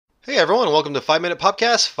Hey everyone, welcome to 5 Minute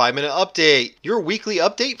Popcast 5 Minute Update, your weekly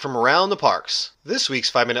update from around the parks. This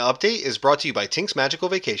week's 5 Minute Update is brought to you by Tink's Magical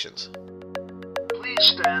Vacations. Please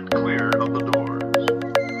stand clear of the doors.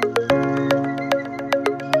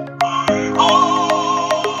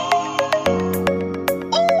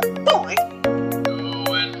 Oh boy!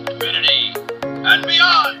 To infinity and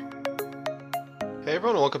beyond! Hey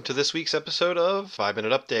everyone, welcome to this week's episode of 5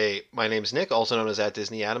 Minute Update. My name's Nick, also known as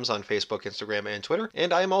 @DisneyAdams on Facebook, Instagram, and Twitter,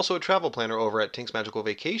 and I am also a travel planner over at Tink's Magical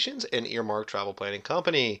Vacations and Earmark Travel Planning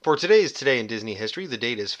Company. For today's Today in Disney History, the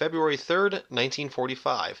date is February 3rd,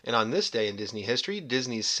 1945, and on this day in Disney history,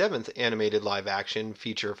 Disney's 7th animated live-action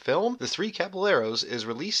feature film, The Three Caballeros, is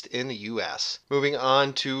released in the US. Moving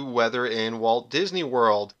on to weather in Walt Disney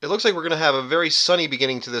World. It looks like we're going to have a very sunny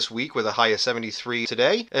beginning to this week with a high of 73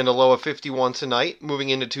 today and a low of 51 tonight. Moving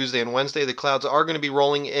into Tuesday and Wednesday, the clouds are going to be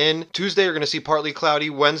rolling in. Tuesday, you're going to see partly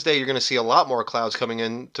cloudy. Wednesday, you're going to see a lot more clouds coming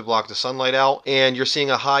in to block the sunlight out. And you're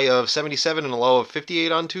seeing a high of 77 and a low of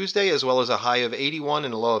 58 on Tuesday, as well as a high of 81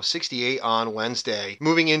 and a low of 68 on Wednesday.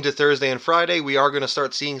 Moving into Thursday and Friday, we are going to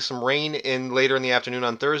start seeing some rain later in the afternoon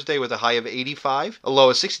on Thursday with a high of 85, a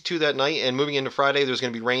low of 62 that night. And moving into Friday, there's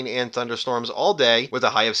going to be rain and thunderstorms all day with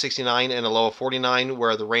a high of 69 and a low of 49,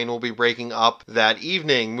 where the rain will be breaking up that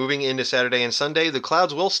evening. Moving into Saturday and Sunday, the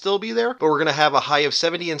clouds will still be there, but we're going to have a high of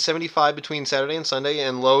 70 and 75 between Saturday and Sunday,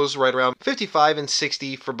 and lows right around 55 and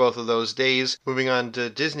 60 for both of those days. Moving on to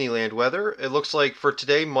Disneyland weather, it looks like for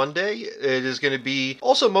today, Monday, it is going to be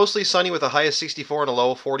also mostly sunny with a high of 64 and a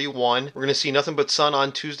low of 41. We're going to see nothing but sun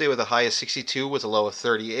on Tuesday with a high of 62 with a low of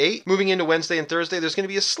 38. Moving into Wednesday and Thursday, there's going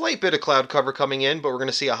to be a slight bit of cloud cover coming in, but we're going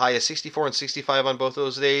to see a high of 64 and 65 on both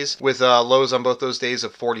those days, with lows on both those days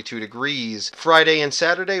of 42 degrees. Friday and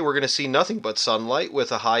Saturday, we're going to see nothing but sunlight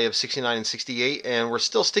with a high of 69 and 68, and we're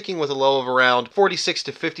still sticking with a low of around 46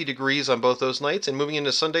 to 50 degrees on both those nights. And moving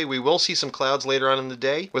into Sunday, we will see some clouds later on in the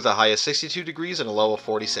day with a high of 62 degrees and a low of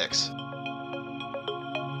 46.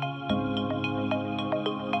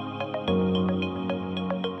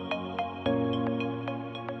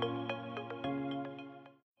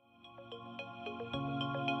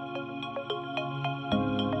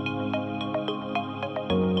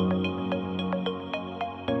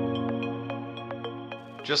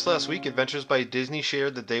 Just last week, Adventures by Disney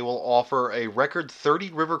shared that they will offer a record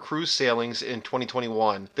 30 river cruise sailings in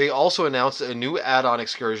 2021. They also announced a new add-on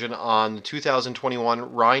excursion on the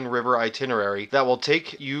 2021 Rhine River itinerary that will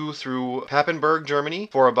take you through Papenburg, Germany,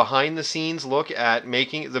 for a behind-the-scenes look at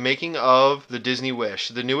the making of the Disney Wish,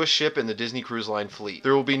 the newest ship in the Disney Cruise Line fleet.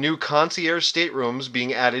 There will be new concierge staterooms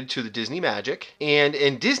being added to the Disney Magic, and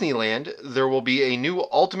in Disneyland, there will be a new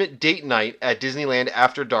ultimate date night at Disneyland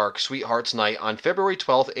After Dark, Sweethearts Night, on February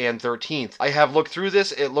 12th and 13th. I have looked through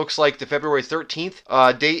this. It looks like the February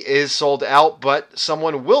 13th date is sold out, but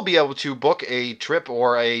someone will be able to book a trip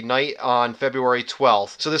or a night on February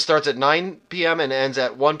 12th. So this starts at 9 p.m. and ends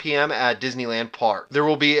at 1 p.m. at Disneyland Park. There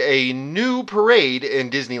will be a new parade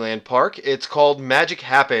in Disneyland Park. It's called Magic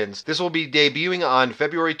Happens. This will be debuting on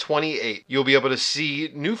February 28th. You'll be able to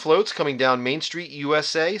see new floats coming down Main Street,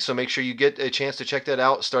 USA, so make sure you get a chance to check that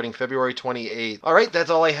out starting February 28th. All right,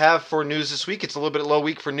 that's all I have for news this week. It's a little bit low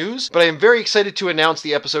week for news, but I am very excited to announce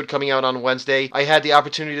the episode coming out on Wednesday. I had the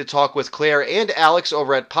opportunity to talk with Claire and Alex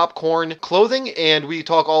over at Popcorn Clothing, and we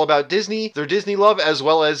talk all about Disney, their Disney love, as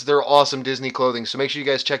well as their awesome Disney clothing. So make sure you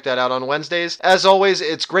guys check that out on Wednesdays. As always,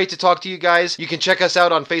 it's great to talk to you guys. You can check us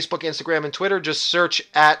out on Facebook, Instagram, and Twitter. Just search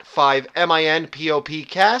at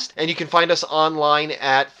 5MINPOPcast, and you can find us online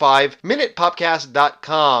at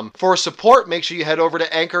 5minutepopcast.com. For support, make sure you head over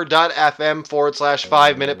to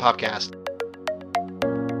anchor.fm/5minutepopcast.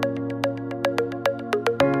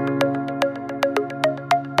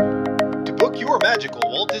 Book your magical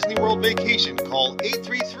Walt Disney World vacation. Call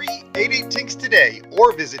 833-88-TINKS today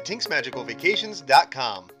or visit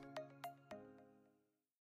tinksmagicalvacations.com.